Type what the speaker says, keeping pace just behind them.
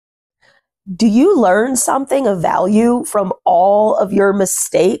Do you learn something of value from all of your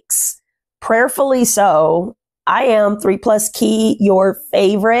mistakes? Prayerfully so. I am 3+Kei, your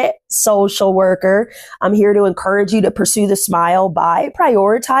favorite social worker. I'm here to encourage you to pursue the smile by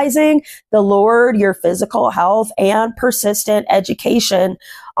prioritizing the Lord, your physical health, and persistent education.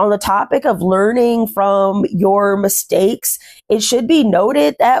 On the topic of learning from your mistakes, it should be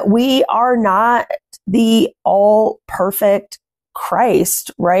noted that we are not the all perfect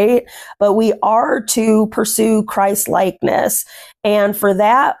Christ, right? But we are to pursue Christ likeness. And for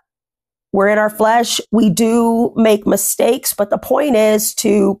that, we're in our flesh. We do make mistakes, but the point is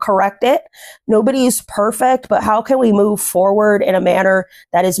to correct it. Nobody is perfect, but how can we move forward in a manner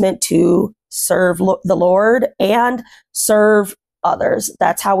that is meant to serve the Lord and serve others?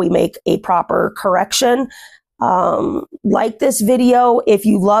 That's how we make a proper correction. Like this video. If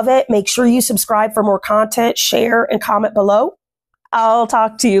you love it, make sure you subscribe for more content, share, and comment below. I'll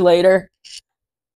talk to you later.